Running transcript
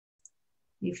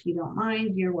If you don't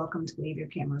mind, you're welcome to leave your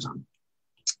cameras on.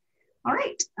 All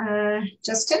right,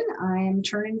 Justin, I am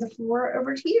turning the floor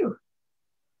over to you.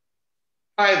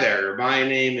 Hi there, my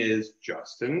name is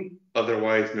Justin,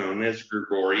 otherwise known as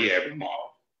Grigori Abramov.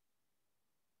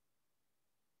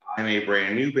 I'm a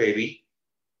brand new baby.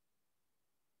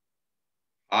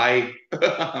 So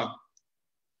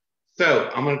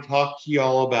I'm going to talk to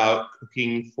y'all about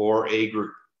cooking for a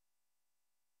group.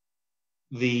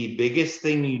 The biggest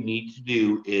thing you need to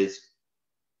do is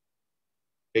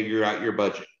figure out your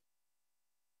budget.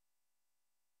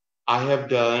 I have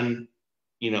done,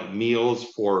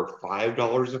 meals for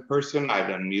 $5 a person. I've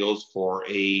done meals for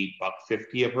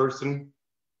 $1.50 a person.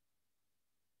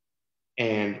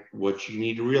 And what you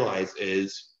need to realize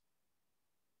is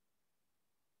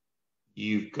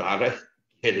you've got to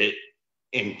get it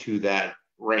into that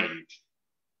range.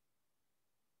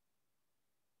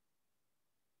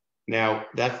 Now,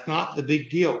 that's not the big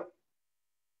deal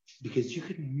because you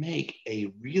can make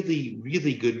a really,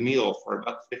 really good meal for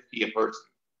 $1.50 a person.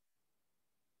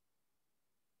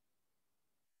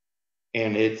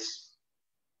 And it's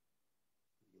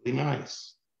really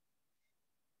nice.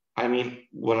 I mean,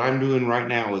 what I'm doing right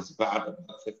now is about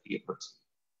 $1.50 a person.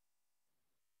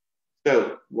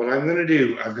 So what I'm going to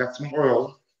do, I've got some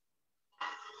oil.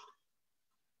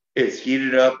 It's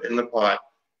heated up in the pot.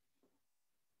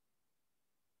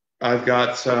 I've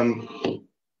got some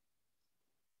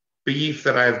beef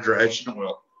that I've dredged in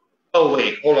oil. Oh,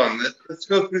 wait, hold on. Let's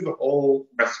go through the whole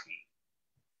recipe.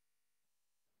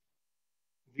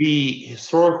 The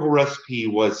historical recipe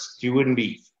was stew and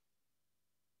beef.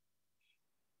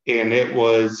 And it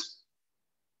was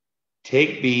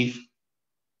take beef,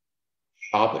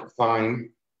 chop it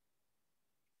fine,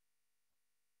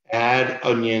 add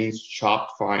onions,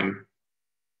 chopped fine,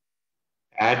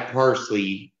 add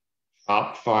parsley,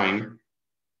 chopped fine,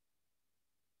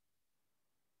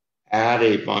 add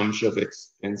a bunch of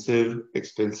expensive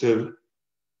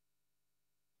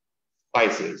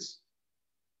spices.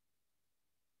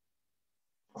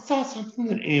 That's not something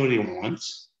that anybody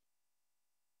wants.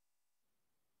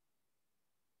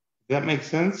 Does that make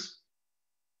sense?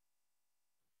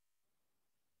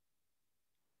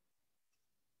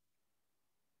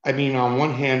 I mean, on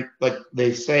one hand, like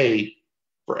they say,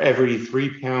 for every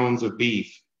 3 pounds of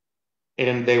beef,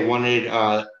 and they wanted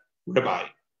ribeye.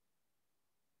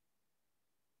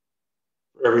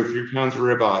 For every 3 pounds of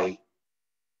ribeye,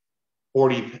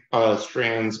 40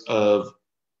 strands of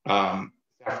saffron.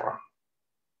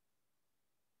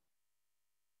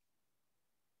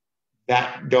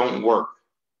 That don't work.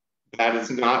 That is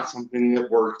not something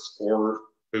that works for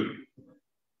food.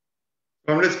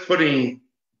 So I'm just putting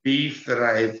beef that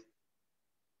I've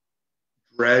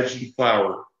dredged and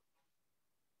floured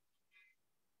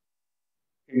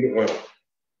in the oil.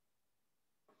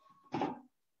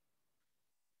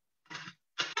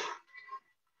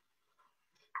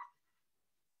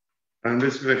 I'm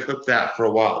just going to cook that for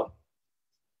a while.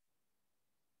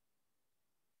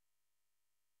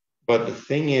 But the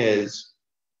thing is,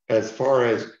 as far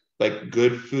as like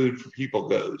good food for people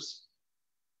goes,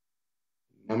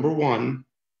 number one,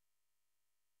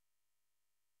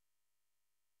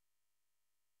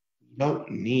 you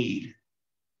don't need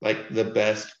like the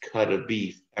best cut of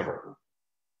beef ever.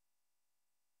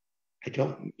 I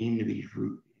don't mean to be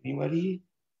rude to anybody.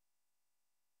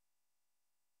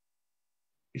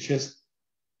 It's just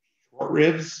short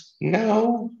ribs,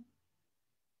 no.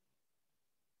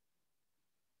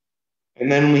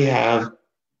 And then we have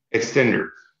extenders.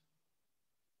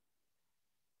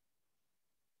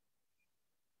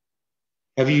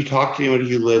 Have you talked to anybody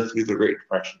who lived through the Great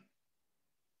Depression?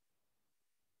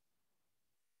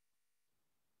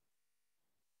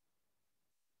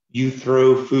 You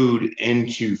throw food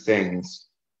into things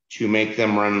to make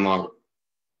them run longer.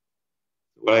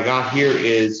 What I got here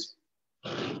is,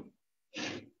 I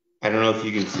don't know if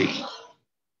you can see.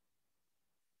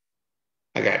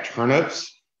 I got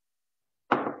turnips.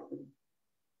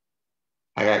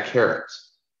 I got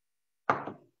carrots.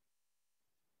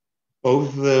 Both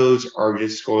of those are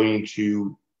just going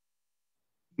to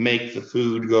make the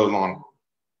food go longer.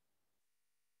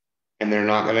 And they're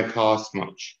not going to cost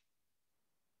much,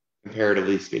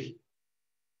 comparatively speaking.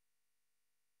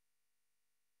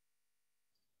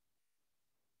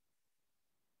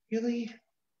 Really?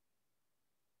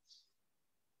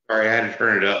 Sorry, I had to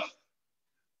turn it up.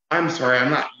 I'm sorry,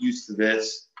 I'm not used to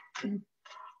this.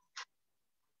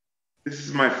 This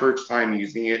is my first time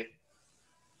using it.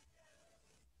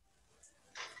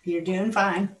 You're doing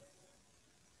fine.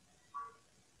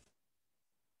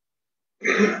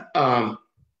 Well,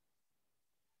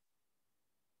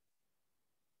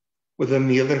 then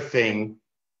the other thing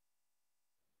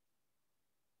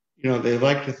They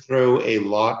like to throw a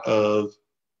lot of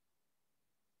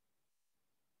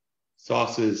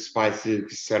sauces, spices,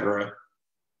 etc.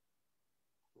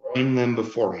 Drain them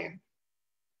beforehand.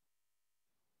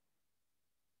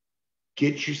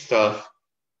 Get your stuff.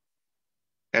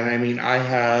 And I mean,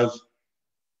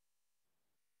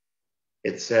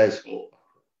 it says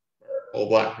whole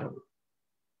black pepper.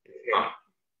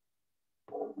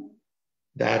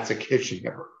 That's a kitchen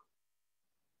pepper.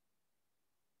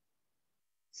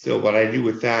 So what I do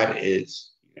with that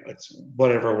is, it's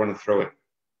whatever I want to throw it.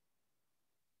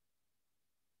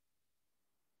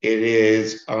 It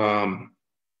is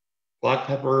black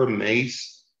pepper,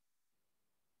 mace,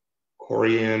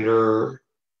 coriander,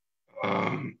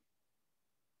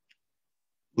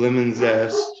 lemon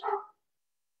zest,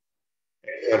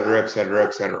 etc., etc.,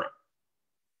 etc.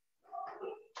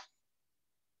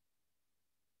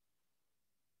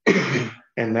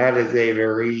 And that is a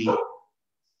very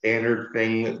standard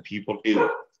thing that people do.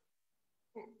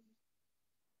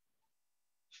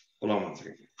 Hold on one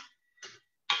second.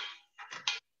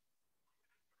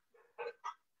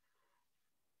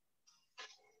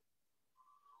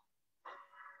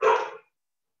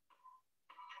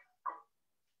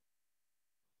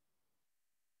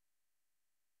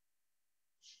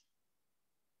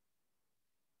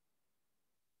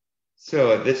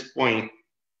 So at this point,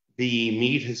 the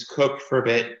meat has cooked for a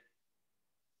bit.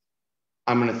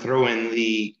 I'm going to throw in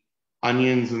the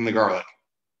onions and the garlic.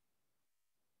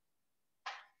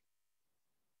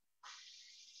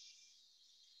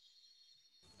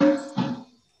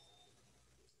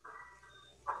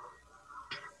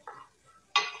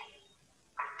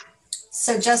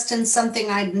 So, Justin, something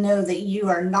I know that you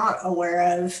are not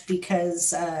aware of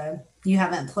because you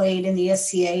haven't played in the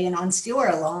SCA and on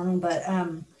Steeler long, but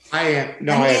I have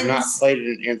not played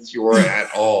in Antiora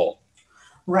at all.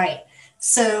 Right.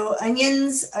 So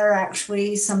onions are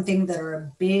actually something that are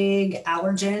a big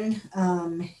allergen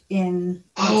in.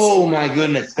 Oh my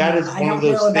goodness, that is one of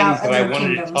those things that I wanted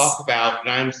kingdoms to talk about, and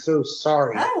I'm so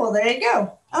sorry. Oh, well, there you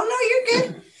go. Oh, no,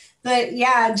 you're good. But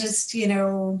yeah, just,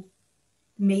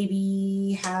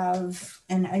 maybe have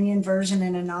an onion version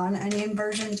and a non-onion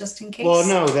version just in case. Well,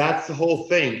 no, that's the whole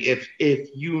thing. If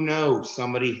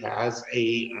somebody has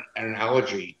an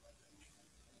allergy,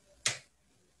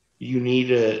 you need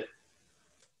to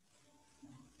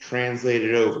translate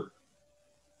it over.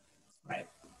 Right.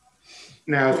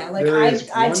 Now, yeah, like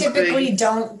I typically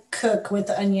don't cook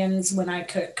with onions when I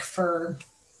cook for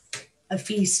a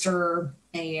feast or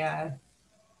a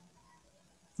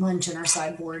luncheon or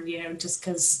sideboard, just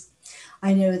because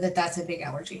I know that that's a big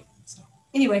allergy. So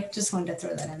anyway, just wanted to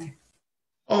throw that in there.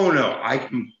 Oh no, I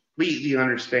completely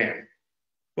understand.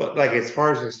 But like as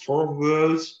far as historical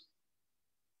goes,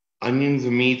 onions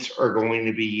and meats are going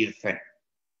to be a thing.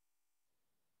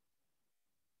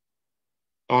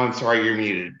 Oh, I'm sorry, you're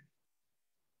muted.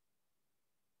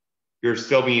 You're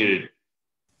still muted.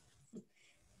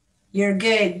 You're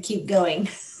good. Keep going.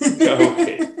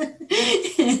 Okay.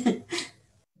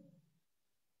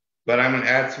 But I'm going to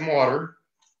add some water.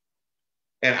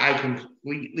 And I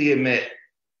completely admit,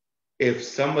 if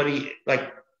somebody,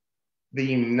 like,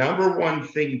 the number one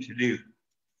thing to do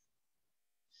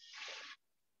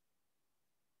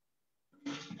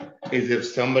is if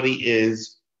somebody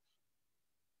is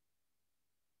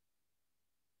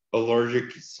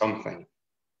allergic to something,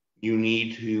 you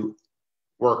need to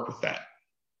work with that.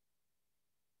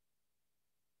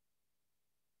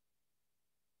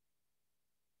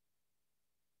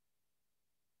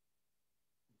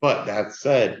 But that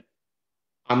said,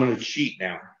 I'm going to cheat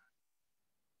now.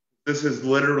 This is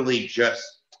literally just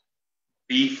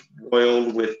beef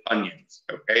boiled with onions,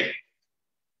 okay?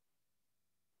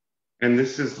 And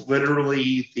this is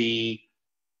literally the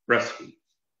recipe.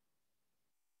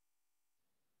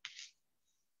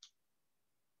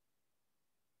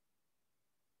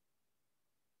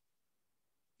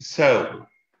 So,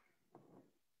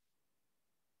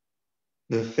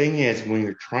 the thing is, when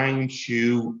you're trying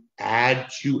to add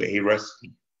to a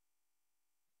recipe,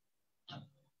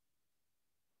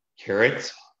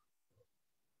 carrots,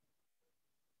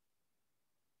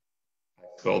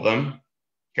 fill them,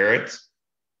 carrots,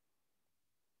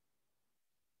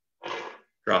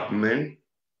 drop them in.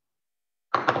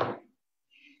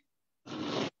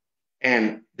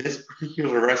 And this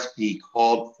particular recipe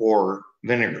called for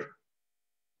vinegar.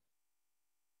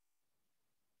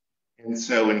 And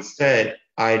so instead,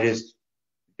 I just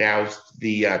doused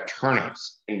the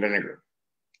turnips in vinegar.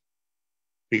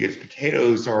 Because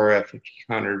potatoes are a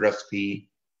 1500 recipe.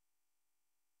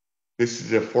 This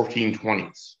is a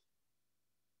 1420s.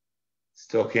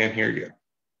 Still can't hear you.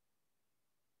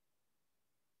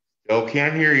 Still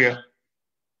can't hear you.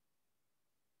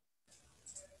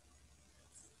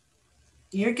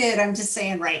 You're good. I'm just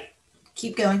saying, right.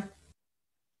 Keep going.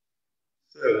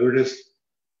 So we're just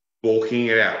bulking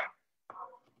it out.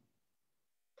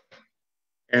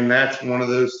 And that's one of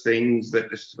those things that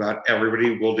just about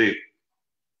everybody will do.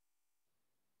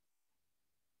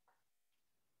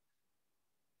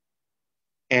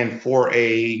 And for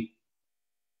a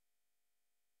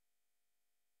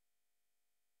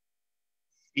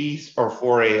feast or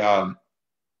for a,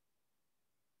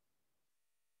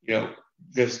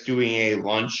 just doing a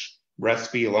luncheon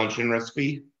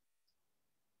recipe,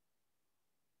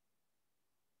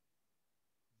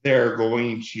 they're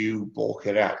going to bulk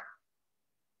it out.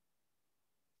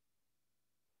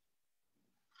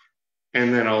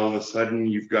 And then all of a sudden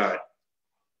you've got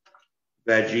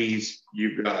veggies,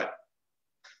 you've got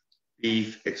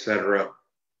beef, etc.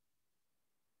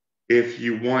 If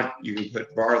you want, you can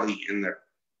put barley in there.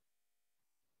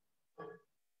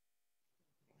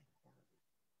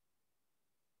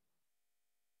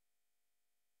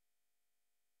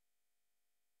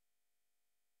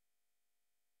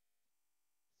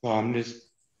 So I'm just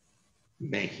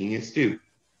making a stew.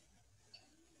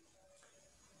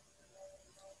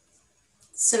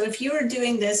 So if you were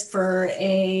doing this for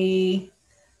a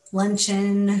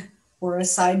luncheon or a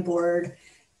sideboard,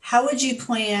 how would you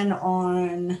plan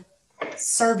on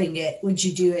serving it? Would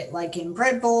you do it like in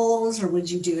bread bowls, or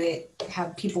would you do it,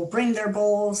 have people bring their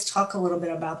bowls? Talk a little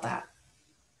bit about that.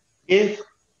 If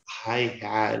I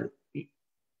had,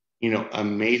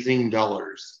 amazing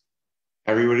dollars,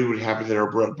 everybody would have their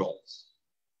bread bowls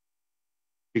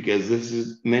because this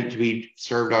is meant to be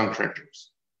served on trenchers.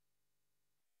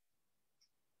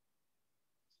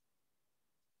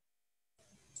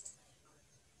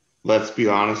 Let's be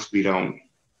honest, we don't.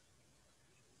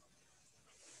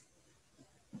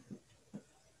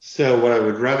 So what I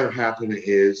would rather happen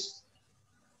is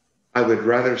I would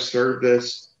rather serve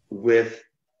this with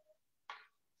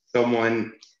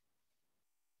someone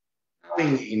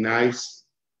having a nice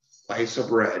slice of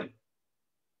bread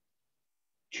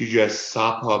to just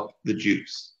sop up the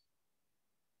juice.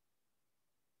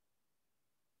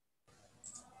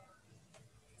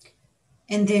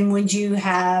 And then would you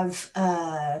have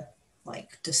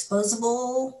like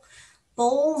disposable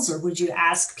bowls, or would you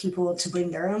ask people to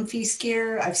bring their own feast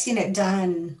gear? I've seen it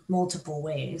done multiple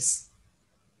ways.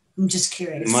 I'm just I'd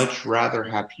curious. much rather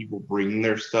have people bring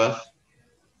their stuff.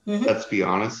 Mm-hmm. Let's be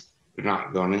honest, they're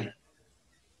not going to.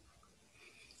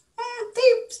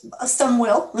 Some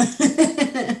will.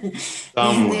 Some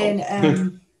And will.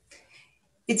 then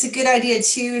it's a good idea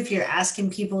too if you're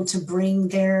asking people to bring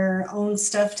their own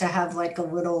stuff to have like a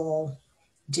little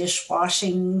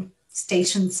dishwashing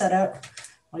station set up,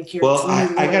 like your Well,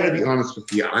 clean I got to be little. honest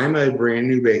with you. I'm a brand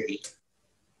new baby.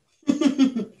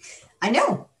 I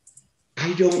know.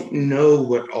 I don't know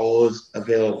what all is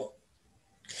available.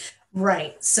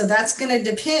 Right. So that's going to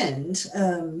depend.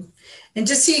 And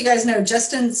just so you guys know,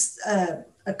 Justin's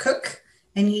a cook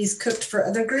and he's cooked for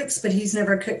other groups, but he's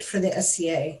never cooked for the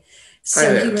SCA.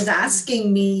 So he was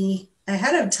asking me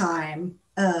ahead of time,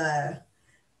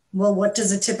 well, what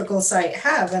does a typical site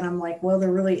have? And I'm like, well,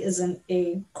 there really isn't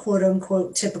a quote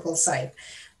unquote typical site.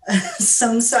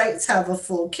 Some sites have a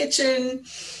full kitchen,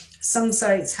 some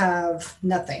sites have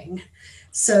nothing.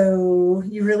 So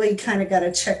you really kind of got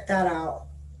to check that out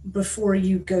before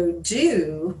you go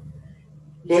do.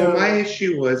 Well, my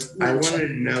issue was I wanted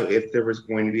to know if there was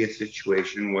going to be a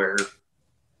situation where,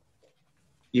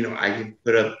 I could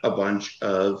put up a bunch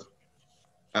of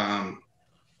what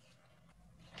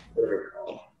are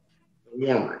called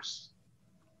warmers.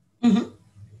 Mm-hmm.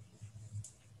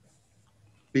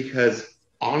 Because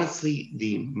honestly,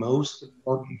 the most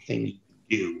important thing you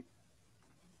can do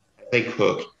as a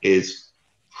cook is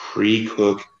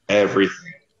pre-cook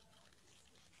everything.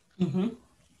 Mm-hmm.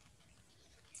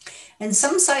 And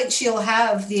some sites you'll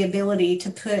have the ability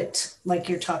to put, like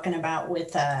you're talking about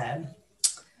with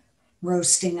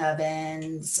roasting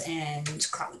ovens and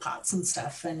crock pots and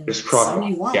stuff. And some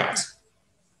you won't. Yeah.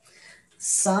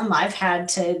 Some I've had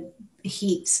to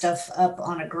heat stuff up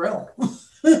on a grill.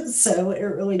 So it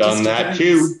really done just that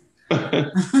depends.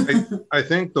 too. I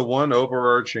think the one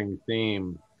overarching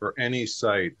theme for any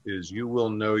site is you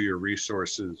will know your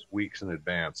resources weeks in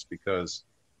advance, because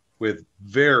with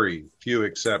very few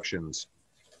exceptions,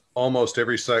 almost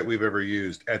every site we've ever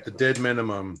used, at the dead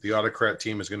minimum, the Autocrat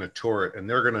team is going to tour it and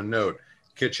they're going to note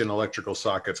kitchen, electrical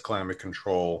sockets, climate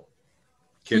control,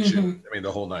 kitchen, mm-hmm. I mean,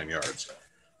 the whole 9 yards.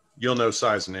 You'll know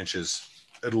size and inches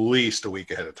at least a week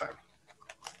ahead of time.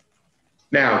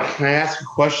 Now, can I ask a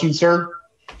question, sir?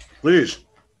 Please.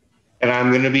 And I'm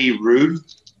going to be rude.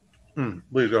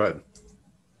 Please go ahead.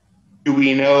 Do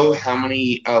we know how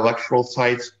many electrical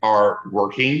sites are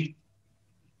working?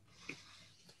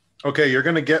 Okay, you're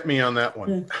going to get me on that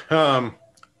one.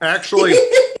 Actually,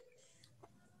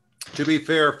 to be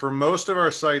fair, for most of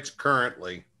our sites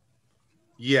currently,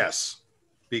 yes,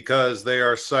 because they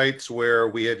are sites where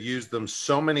we have used them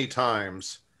so many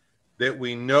times that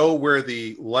we know where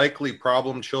the likely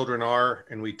problem children are,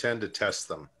 and we tend to test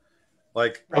them.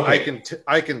 Like Okay.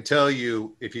 I can tell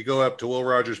you, if you go up to Will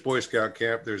Rogers Boy Scout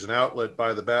Camp, there's an outlet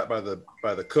by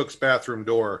the cook's bathroom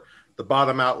door. The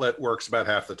bottom outlet works about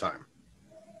half the time.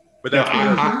 But No, that's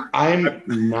because I'm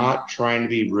not trying to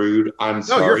be rude. I'm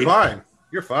no, you're sorry. fine.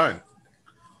 You're fine.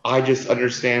 I just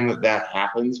understand that that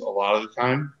happens a lot of the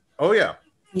time. Oh yeah.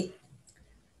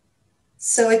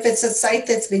 So if it's a site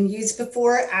that's been used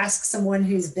before, ask someone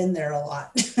who's been there a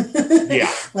lot.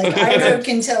 Yeah. Like Ivo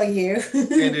can tell you.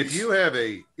 And if you have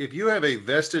a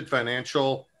vested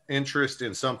financial interest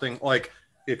in something, like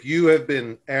if you have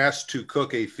been asked to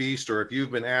cook a feast or if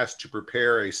you've been asked to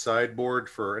prepare a sideboard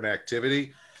for an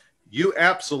activity, you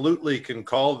absolutely can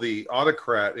call the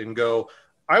autocrat and go,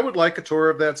 I would like a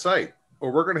tour of that site,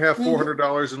 or we're going to have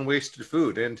 $400 in wasted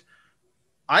food. And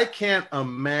I can't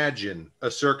imagine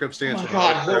a circumstance Oh my where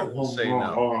God. the autocrat will say no.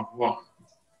 Hold on.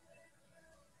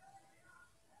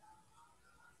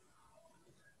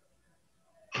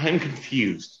 I'm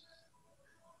confused.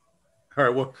 All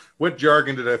right, well, what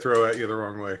jargon did I throw at you the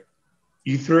wrong way?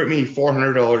 You threw at me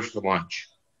 $400 for lunch.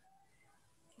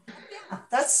 Yeah,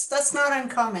 that's not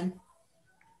uncommon.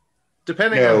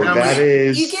 Depending on how that many,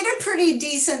 is. You get a pretty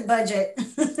decent budget.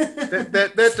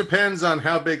 that depends on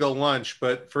how big a lunch,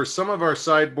 but for some of our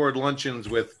sideboard luncheons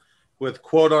with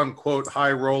quote unquote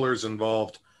high rollers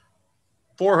involved,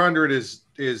 400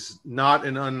 is not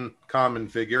an uncommon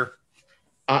figure.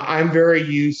 I'm very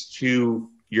used to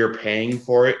you're paying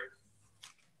for it.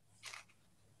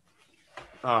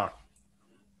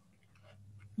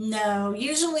 No,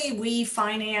 usually we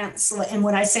finance, and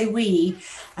when I say we,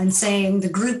 I'm saying the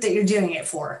group that you're doing it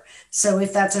for. So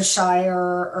if that's a shire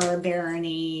or a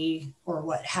barony or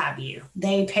what have you,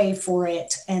 they pay for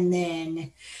it. And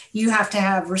then you have to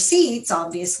have receipts,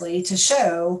 obviously, to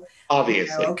show,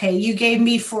 Obviously. okay, you gave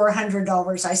me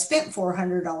 $400. I spent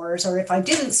 $400. Or if I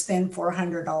didn't spend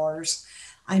 $400,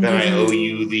 I'm then I giving owe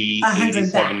you the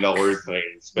 $87 that I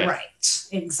spent. Right,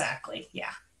 exactly. Yeah.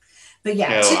 But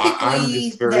yeah, No, I'm typically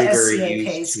just very, the very SCA used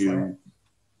pays for it. to.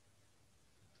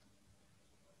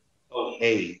 Oh,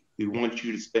 hey, we want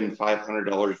you to spend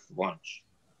 $500 for lunch.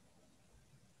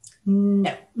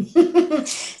 No,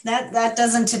 that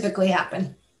doesn't typically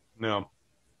happen. No.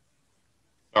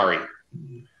 Sorry.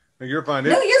 No, you're fine.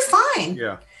 No, you're fine.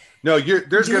 Yeah. No,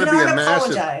 there's going to be a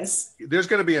apologize. There's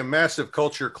going to be a massive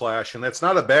culture clash, and that's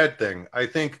not a bad thing. I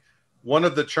think one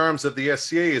of the charms of the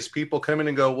SCA is people come in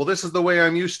and go, well, this is the way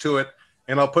I'm used to it.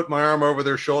 And I'll put my arm over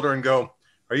their shoulder and go,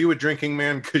 are you a drinking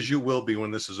man? Because you will be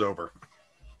when this is over.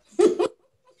 Let's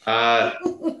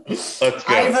go.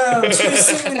 Ivo, too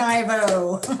soon,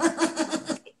 Ivo.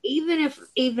 Even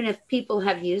if people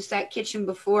have used that kitchen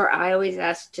before, I always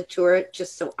ask to tour it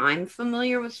just so I'm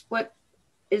familiar with what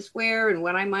is where and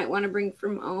what I might want to bring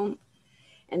from home.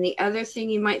 And the other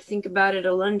thing you might think about at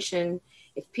a luncheon,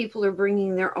 if people are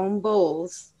bringing their own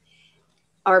bowls,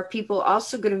 are people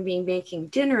also going to be making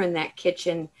dinner in that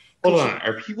kitchen? Hold on.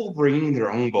 Are people bringing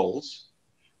their own bowls?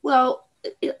 Well,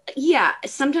 yeah.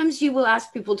 Sometimes you will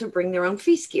ask people to bring their own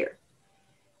feast gear.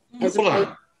 Hold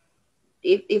on.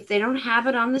 If they don't have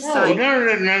it on the site.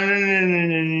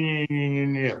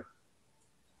 No.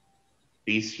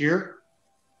 Feast gear?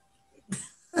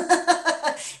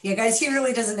 Yeah, guys, he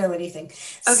really doesn't know anything.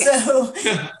 Okay. So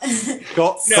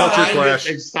Culture clash.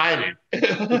 Excited.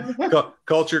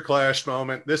 Culture clash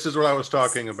moment. This is what I was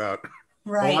talking about.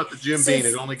 Right. Not the Jim Beam.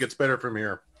 It only gets better from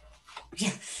here.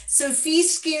 Yeah. So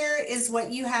feast gear is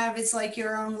what you have. It's like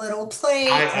your own little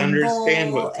plate. I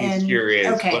understand what feast gear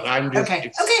is, but I'm just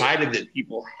excited that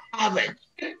people have it.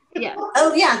 Yeah.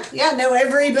 Oh yeah. Yeah. No,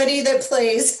 everybody that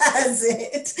plays has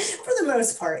it for the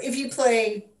most part. If you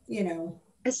play,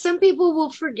 Some people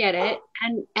will forget it.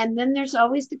 And then there's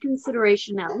always the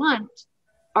consideration at lunch.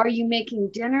 Are you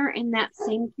making dinner in that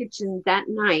same kitchen that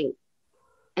night?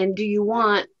 And do you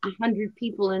want 100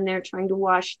 people in there trying to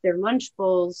wash their lunch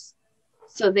bowls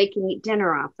so they can eat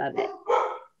dinner off of it?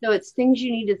 So it's things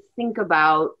you need to think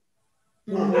about.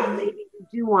 Maybe you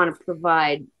do want to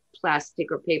provide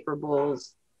plastic or paper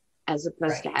bowls as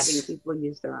opposed to having people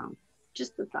use their own.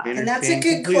 Just the thought. And that's a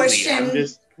good question.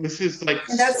 This is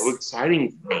so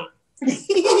exciting for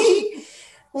me.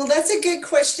 Well, that's a good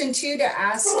question too to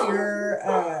ask your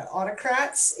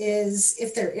autocrats is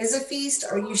if there is a feast,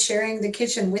 are you sharing the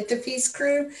kitchen with the feast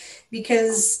crew?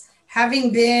 Because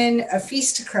having been a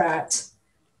feastocrat,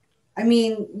 I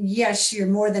mean, yes, you're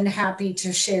more than happy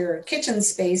to share kitchen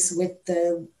space with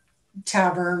the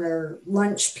tavern or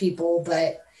lunch people,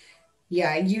 but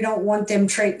yeah, you don't want them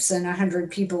traipsing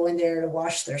 100 people in there to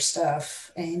wash their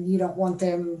stuff, and you don't want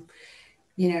them,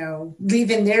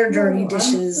 leaving their dirty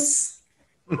dishes.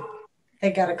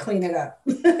 They got to clean it up,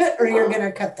 or you're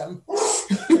gonna cut them.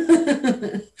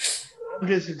 I'm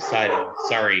just excited.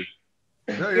 Sorry.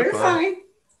 No, You're fine.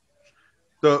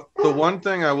 The one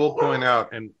thing I will point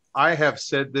out, and I have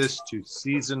said this to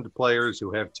seasoned players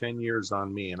who have 10 years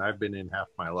on me, and I've been in half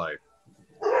my life.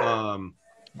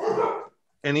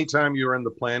 Anytime you're in the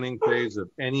planning phase of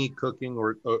any cooking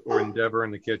or endeavor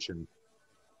in the kitchen,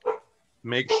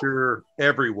 make sure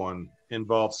everyone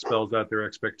involved spells out their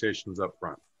expectations up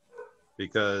front,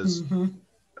 because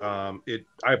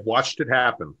I've watched it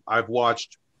happen. I've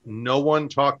watched no one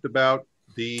talked about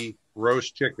the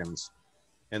roast chickens,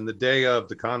 and the day of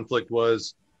the conflict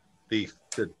was the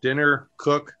dinner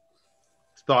cook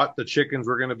thought the chickens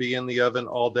were going to be in the oven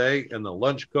all day, and the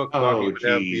lunch cook thought he would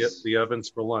have the ovens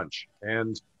for lunch.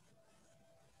 And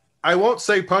I won't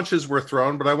say punches were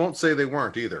thrown, but I won't say they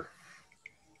weren't either.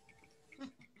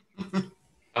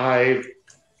 I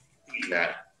see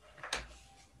that.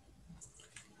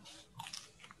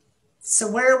 So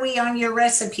where are we on your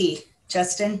recipe,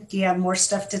 Justin? Do you have more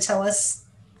stuff to tell us?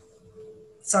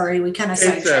 Sorry, we kind of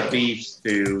It's a beef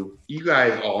stew. You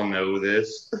guys all know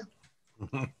this.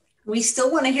 We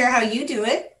still want to hear how you do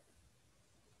it.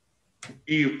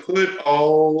 You put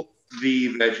all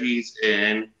the veggies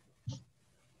in.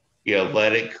 You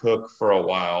let it cook for a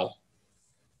while.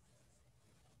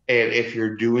 And if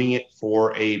you're doing it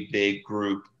for a big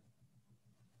group,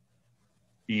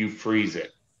 you freeze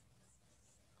it.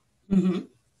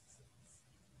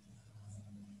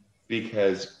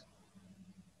 Because,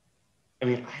 I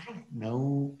mean, I don't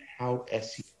know how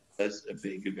SE does a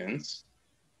big events.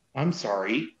 I'm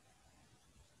sorry.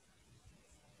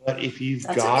 But if you've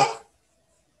got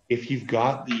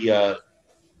the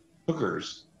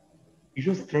cookers, you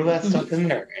just throw that stuff in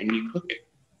there and you cook it.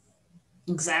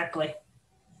 Exactly.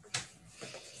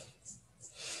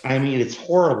 I mean, it's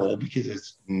horrible because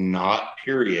it's not,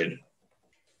 period.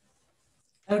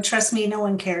 Oh, trust me, no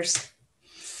one cares.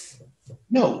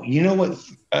 No, you know what?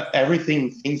 Everything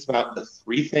thinks about the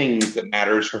three things that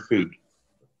matters for food.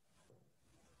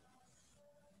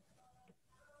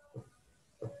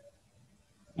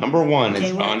 Number one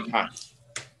is on time.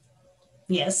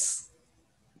 Yes.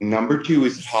 Number two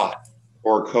is hot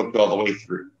or cooked all the way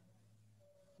through.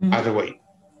 Either way.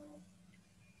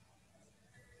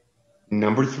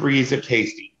 Number three is it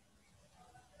tasty.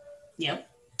 Yep.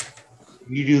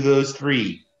 You do those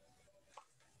three,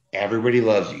 everybody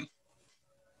loves you.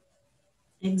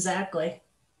 Exactly.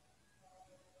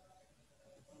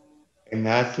 And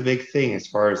that's the big thing as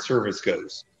far as service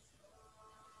goes.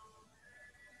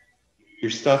 Your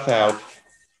stuff out,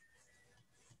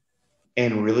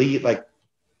 and really, like,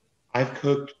 I've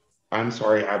cooked. I'm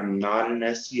sorry, I'm not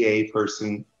an SCA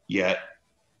person yet.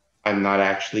 I'm not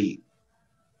actually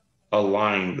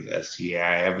aligned with SCA.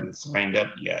 I haven't signed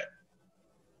up yet.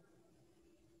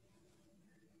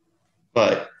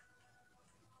 But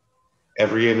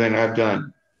every event I've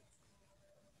done,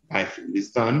 my food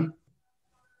is done.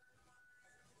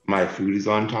 My food is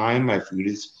on time. My food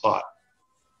is hot.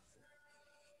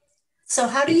 So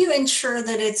how do you ensure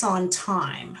that it's on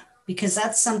time? Because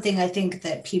that's something I think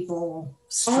that people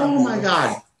struggle Oh my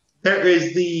God. There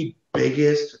is the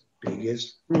biggest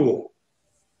rule.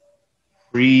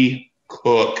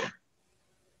 Pre-cook.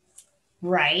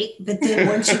 Right. But then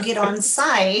once you get on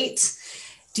site,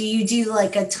 do you do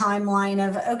like a timeline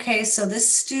of, okay, so this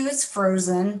stew is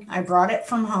frozen. I brought it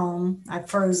from home. I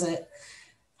froze it.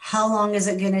 How long is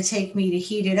it going to take me to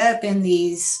heat it up in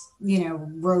these,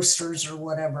 roasters or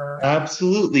whatever?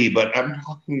 Absolutely. But I'm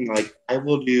talking like I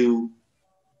will do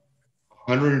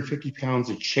 150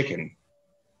 pounds of chicken.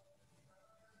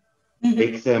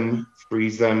 Bake them,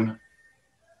 freeze them,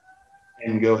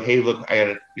 and go, hey, look, I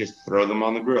gotta just throw them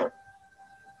on the grill.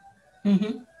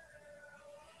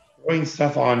 Throwing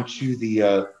stuff onto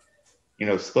the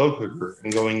slow cooker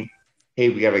and going, hey,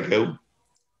 we gotta go.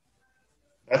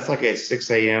 That's like a 6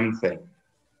 a.m. thing.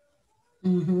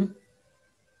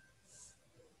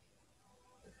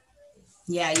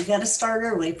 Yeah, you got to start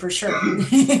early for sure.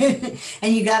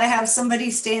 And you got to have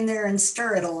somebody stand there and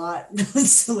stir it a lot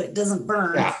so it doesn't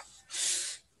burn. Yeah.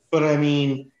 But I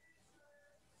mean,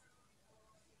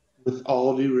 with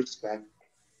all due respect,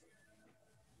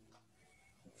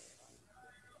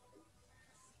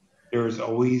 there is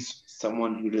always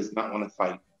someone who does not want to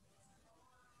fight.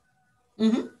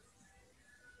 And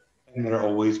they're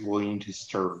always willing to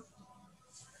serve.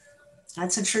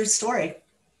 That's a true story.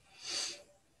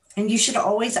 And you should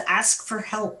always ask for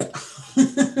help.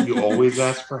 You always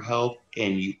ask for help,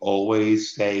 and you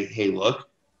always say, hey, look,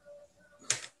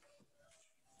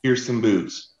 here's some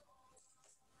booze.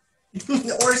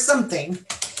 Or something.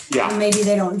 Yeah. And maybe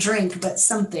they don't drink, but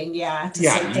something, yeah, to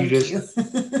say thank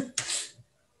you.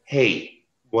 Hey,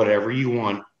 whatever you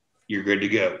want, you're good to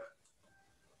go.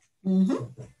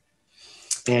 Mm-hmm.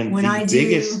 And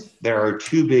there are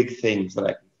two big things that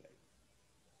I can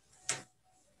say.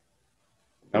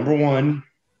 Number one,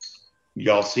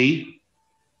 y'all see?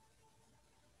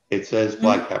 It says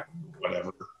black pepper,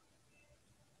 whatever.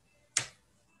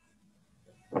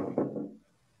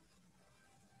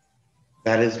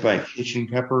 That is my kitchen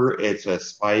pepper. It's a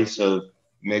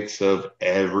mix of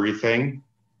everything.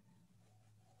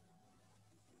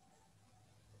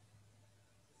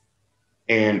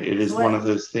 And it is one of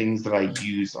those things that I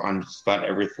use on just about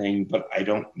everything, but I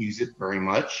don't use it very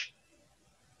much.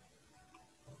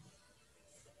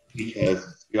 Because,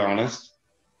 to be honest,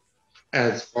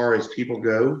 as far as people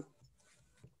go,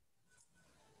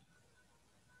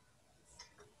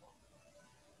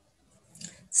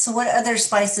 so what other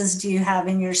spices do you have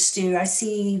in your stew? I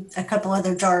see a couple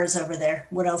other jars over there.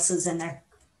 What else is in there?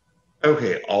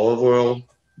 okay, olive oil,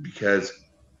 because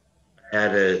I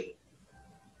had to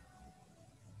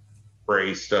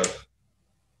spray stuff.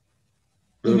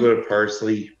 A little bit of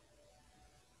parsley.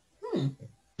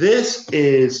 This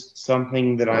is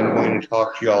something that I'm going to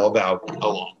talk to y'all about a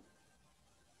lot.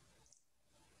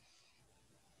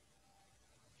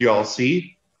 Y'all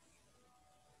see?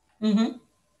 Mm-hmm.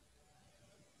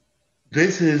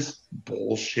 This is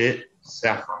bullshit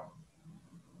saffron.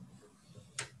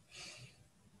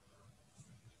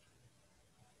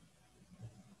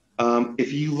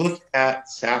 If you look at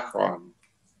saffron,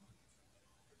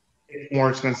 it's more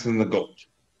expensive than the gold.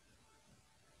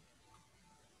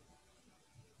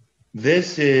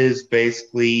 This is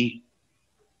basically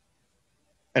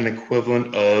an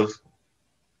equivalent of,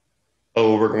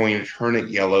 oh, we're going to turn it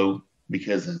yellow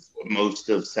because that's what most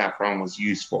of saffron was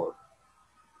used for.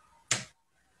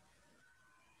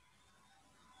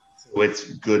 So it's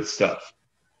good stuff.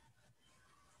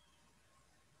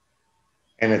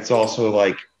 And it's also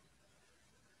like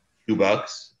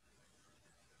 $2.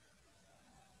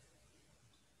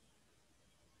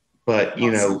 But,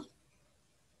 you know,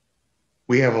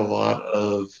 we have a lot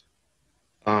of,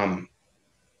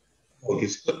 you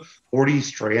put 40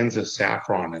 strands of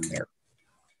saffron in there.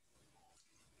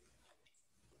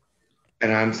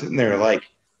 And I'm sitting there like,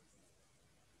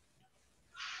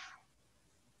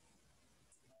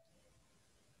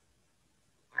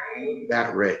 I ain't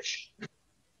that rich.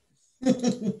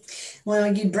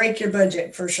 Well, you'd break your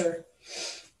budget for sure.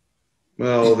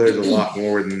 Well, there's a lot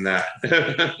more than that.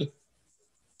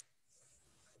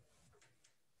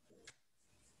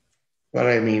 But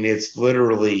I mean, it's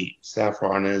literally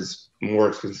saffron is more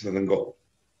expensive than gold.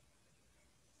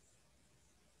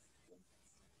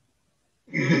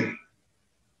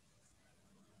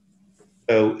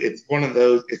 So it's one of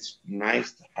those, it's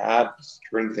nice to have to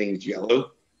turn things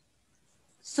yellow.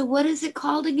 So what is it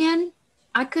called again?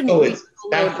 I couldn't. Oh, it's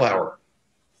safflower.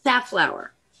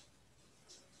 Safflower.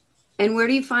 And where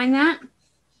do you find that?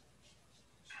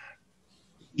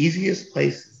 Easiest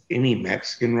place is any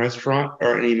Mexican restaurant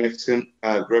or any Mexican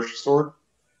grocery store.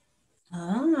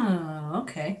 Oh,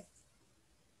 okay.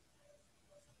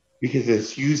 Because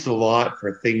it's used a lot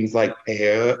for things like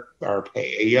paella,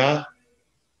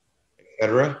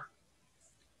 etc.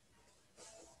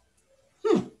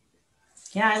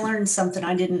 Yeah, I learned something.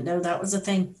 I didn't know that was a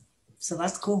thing. So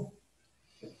that's cool.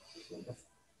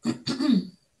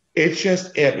 It's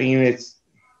just, I mean, it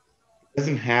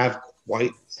doesn't have quite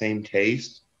the same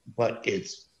taste, but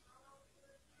it's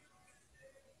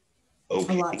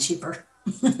okay. A lot cheaper.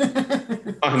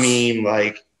 I mean,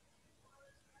 like,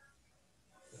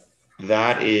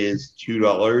 that is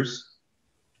 $2.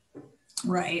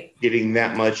 Right. Getting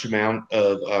that much amount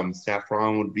of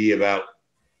saffron would be about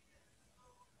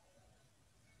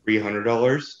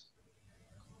 $300.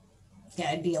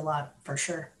 Yeah, it'd be a lot for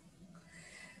sure.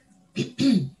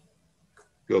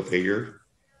 Go figure.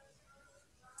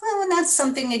 Well, and that's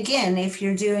something, again, if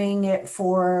you're doing it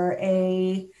for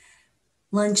a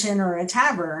luncheon or a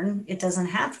tavern, it doesn't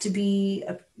have to be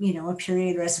a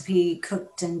period recipe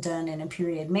cooked and done in a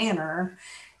period manner.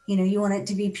 You want it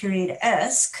to be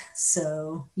period-esque,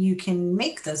 so you can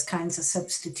make those kinds of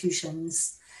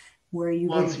substitutions where you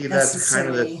wouldn't See, necessarily... that's kind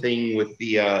of the thing with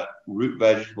the root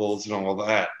vegetables and all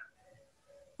that.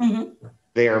 Mm-hmm.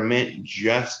 They are meant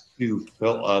just to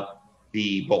fill up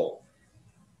the bowl.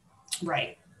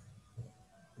 Right.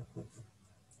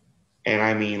 And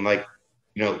I mean, like,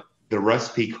 the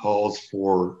recipe calls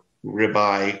for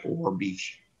ribeye or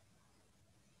beef.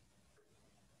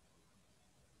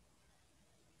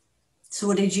 So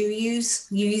what did you use?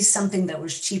 You used something that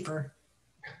was cheaper.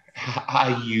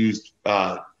 I used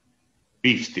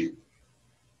beef stew.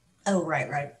 Oh,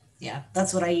 right. Yeah,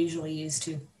 that's what I usually use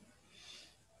too.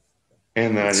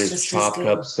 And then It's I just just as chopped good.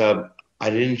 up some. I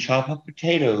didn't chop up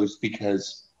potatoes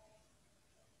because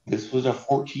this was a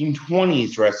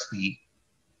 1420s recipe,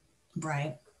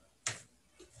 Right.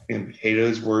 and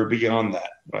potatoes were beyond that.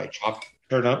 But I chopped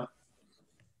turnip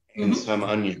and some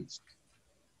onions.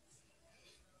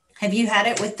 Have you had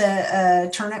it with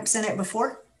the turnips in it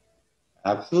before?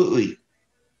 Absolutely.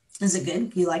 Is it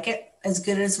good? You like it as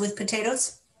good as with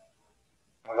potatoes?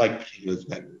 I like potatoes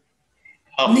better.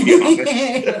 I'll be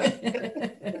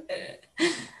honest.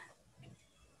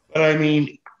 But I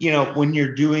mean, when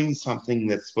you're doing something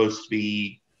that's supposed to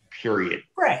be period,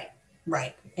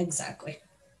 Right, exactly.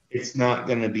 it's not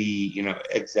going to be,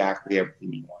 exactly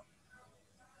everything you want.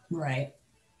 Right.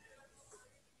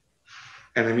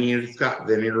 And I mean, it's got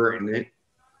vinegar in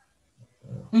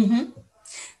it.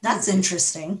 That's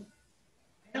interesting.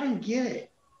 I don't get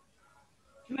it.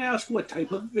 Can I ask what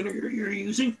type of vinegar you're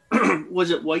using?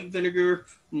 Was it white vinegar,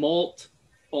 malt,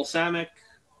 balsamic?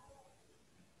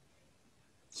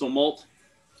 So malt?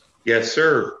 Yes,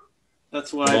 sir.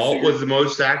 That's why Malt was the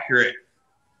most accurate.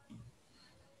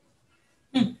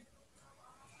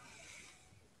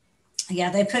 Yeah,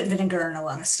 they put vinegar in a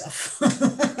lot of stuff.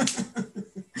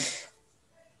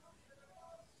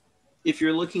 If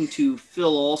you're looking to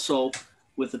fill also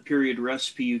with a period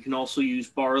recipe, you can also use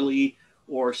barley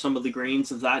or some of the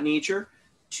grains of that nature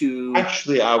to...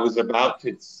 Actually, I was about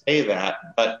to say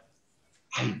that, but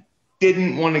I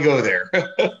didn't want to go there.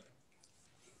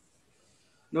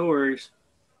 No worries.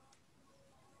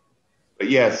 But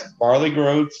yes, barley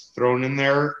groats thrown in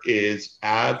there is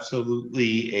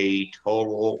absolutely a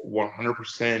total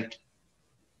 100%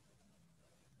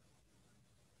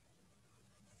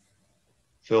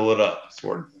 fill it up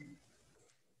sort of thing.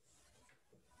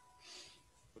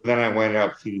 But then I went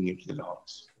out feeding it to the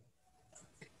dogs.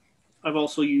 I've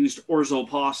also used orzo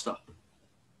pasta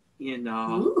in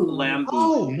lamb boot.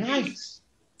 Oh, nice.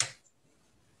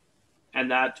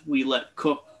 And that we let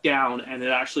cook down, and it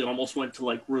actually almost went to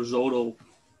like risotto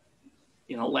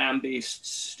in a lamb-based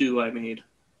stew I made.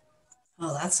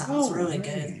 Oh, that sounds really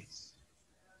good.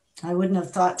 I wouldn't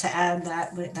have thought to add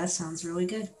that, but that sounds really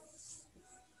good.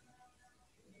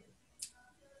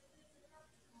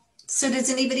 So does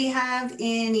anybody have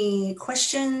any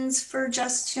questions for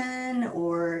Justin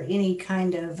or any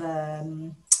kind of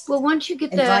Well, once you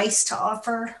get advice to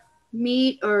offer?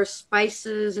 Meat or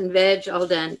spices and veg all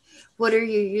done, what are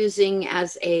you using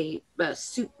as a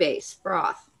soup base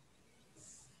broth?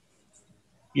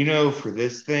 For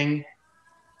this thing,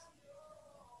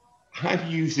 I'm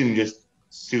using just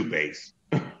soup base.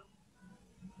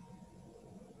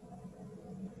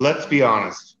 Let's be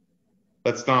honest.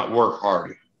 Let's not work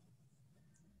hard.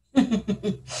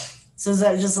 So is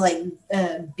that just like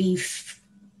beef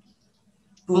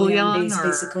bouillon base,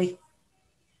 basically?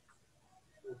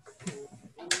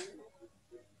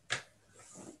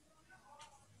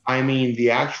 I mean,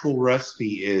 the actual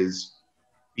recipe is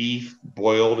beef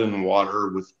boiled in water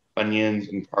with onions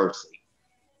and parsley.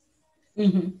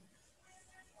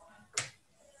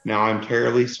 Now, I'm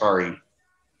terribly sorry.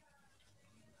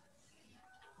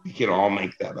 We can all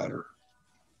make that better.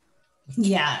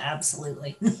 Yeah,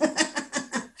 absolutely.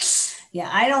 Yeah,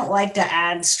 I don't like to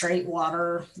add straight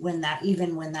water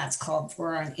even when that's called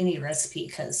for on any recipe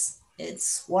because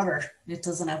it's water. It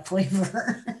doesn't have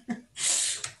flavor.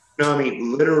 No, I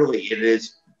mean, literally, it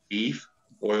is beef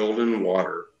boiled in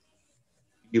water.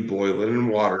 You boil it in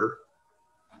water,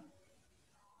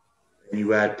 and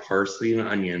you add parsley and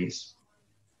onions,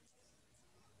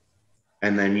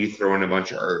 and then you throw in a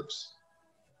bunch of herbs.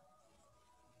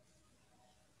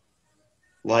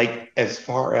 Like, as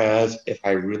far as if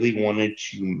I really wanted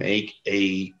to make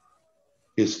a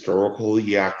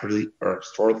historically accurate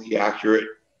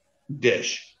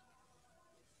dish,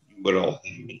 you would all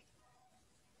hate me.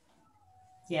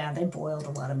 Yeah, they boiled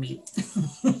a lot of meat.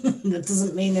 That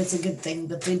doesn't mean it's a good thing,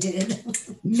 but they did.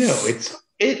 No,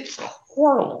 it's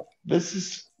horrible. This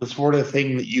is the sort of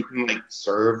thing that you can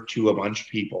serve to a bunch of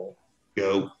people.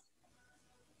 Go,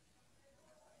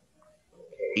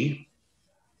 okay.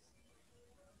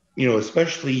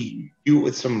 Especially do it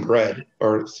with some bread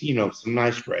or some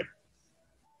nice bread.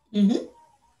 Yeah,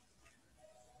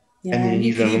 and then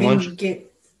you can even lunch. get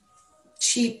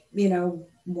cheap,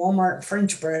 Walmart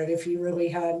French bread if you really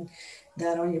had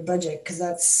that on your budget, because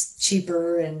that's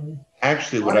cheaper. And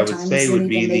actually, what I would say would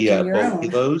be the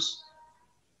Bokilos.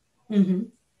 Mm-hmm.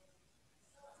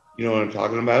 You know what I'm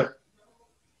talking about?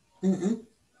 Mm-mm.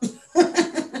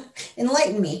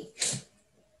 Enlighten me.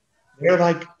 They're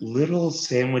like little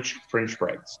sandwich French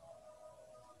fries,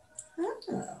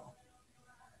 Oh,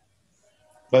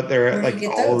 but they're where at do you like get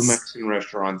all the those? Mexican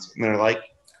restaurants, and they're like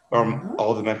all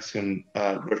the Oh, Mexican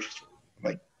grocery stores,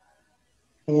 like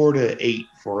 4 to 8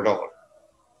 for $1,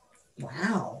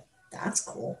 wow. That's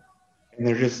cool. and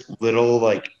they're just little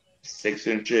like 6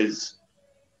 inches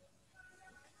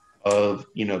of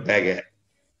baguette.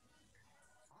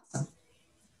 Awesome.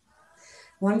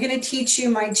 Well, I'm going to teach you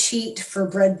my cheat for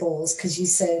bread bowls because you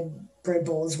said bread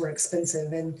bowls were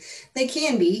expensive, and they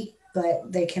can be,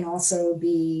 but they can also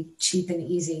be cheap and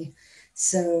easy.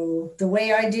 So the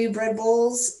way I do bread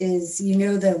bowls is,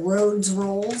 the Rhodes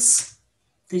rolls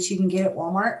that you can get at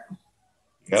Walmart.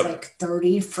 It's Yep. like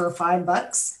 30 for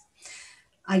 $5.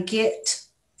 I get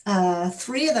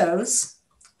 3 of those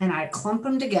and I clump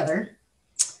them together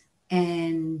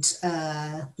and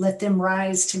let them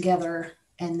rise together,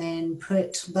 and then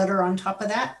put butter on top of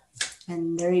that.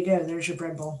 And there you go. There's your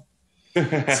bread bowl.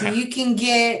 So you can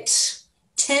get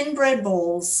 10 bread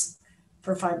bowls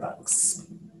for $5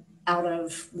 out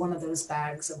of one of those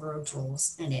bags of Rhodes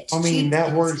rolls. And it's I mean, cheap that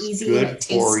and it's works easy and good it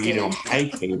for, tastes good. high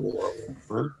table or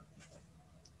whatever.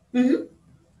 Mm-hmm.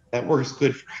 That works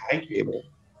good for high table.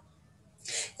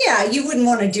 Yeah, you wouldn't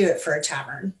want to do it for a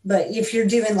tavern, but if you're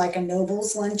doing like a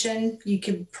noble's luncheon, you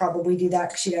could probably do that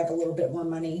because you'd have a little bit more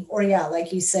money. Or yeah,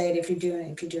 like you said, if you're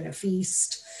doing a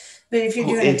feast, but if you're Oh,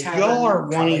 doing a if y'all are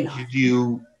tavern, probably wanting to not.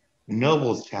 do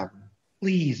Noble's Tavern,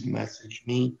 please message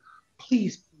me.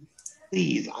 Please,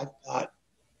 please. I've got,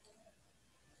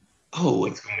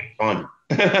 it's going to be fun.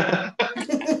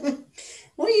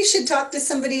 Well, you should talk to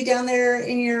somebody down there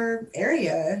in your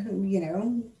area.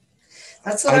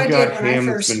 That's what I've I did got when I ham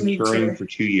that's first been moved curing here. for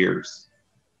 2 years.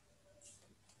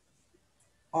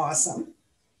 Awesome.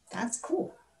 That's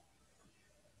cool.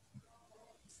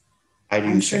 I do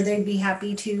I'm sure think. they'd be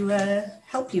happy to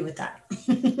help you with that.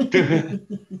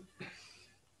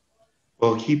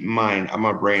 Well, keep in mind, I'm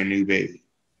a brand new baby.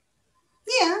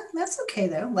 Yeah, that's okay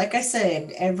though. Like I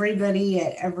said, everybody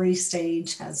at every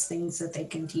stage has things that they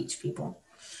can teach people.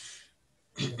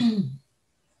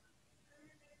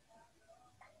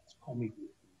 Call me.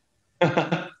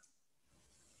 Well,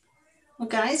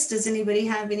 guys, does anybody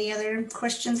have any other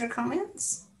questions or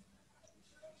comments?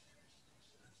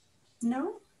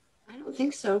 No? I don't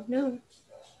think so. No.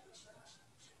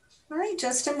 All right,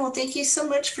 Justin. Well, thank you so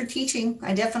much for teaching.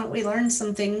 I definitely learned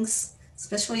some things,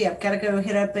 especially I've got to go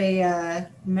hit up a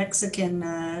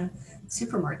Mexican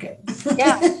supermarket.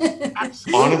 Yeah,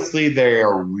 absolutely. Honestly, they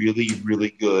are really,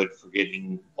 really good for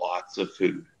getting lots of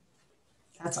food.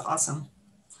 That's awesome.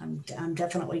 I'm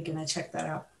definitely going to check that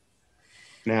out.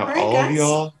 Now, All right, all of guys.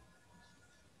 y'all,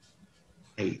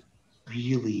 I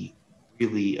really,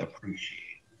 really appreciate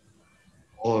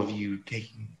all of you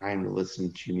taking time to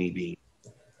listen to me being.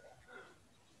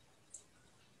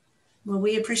 Well,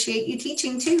 we appreciate you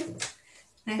teaching too.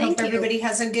 I hope Thank you. everybody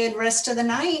has a good rest of the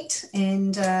night,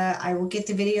 and I will get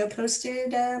the video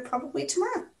posted probably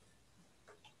tomorrow.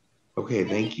 Okay,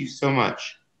 thank you so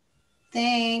much.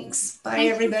 Thanks. Bye, Thanks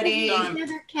for everybody. putting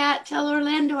together, Kat. Tell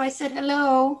Orlando I said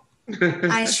hello.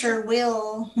 I sure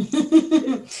will.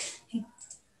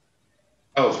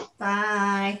 Oh.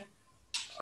 Bye.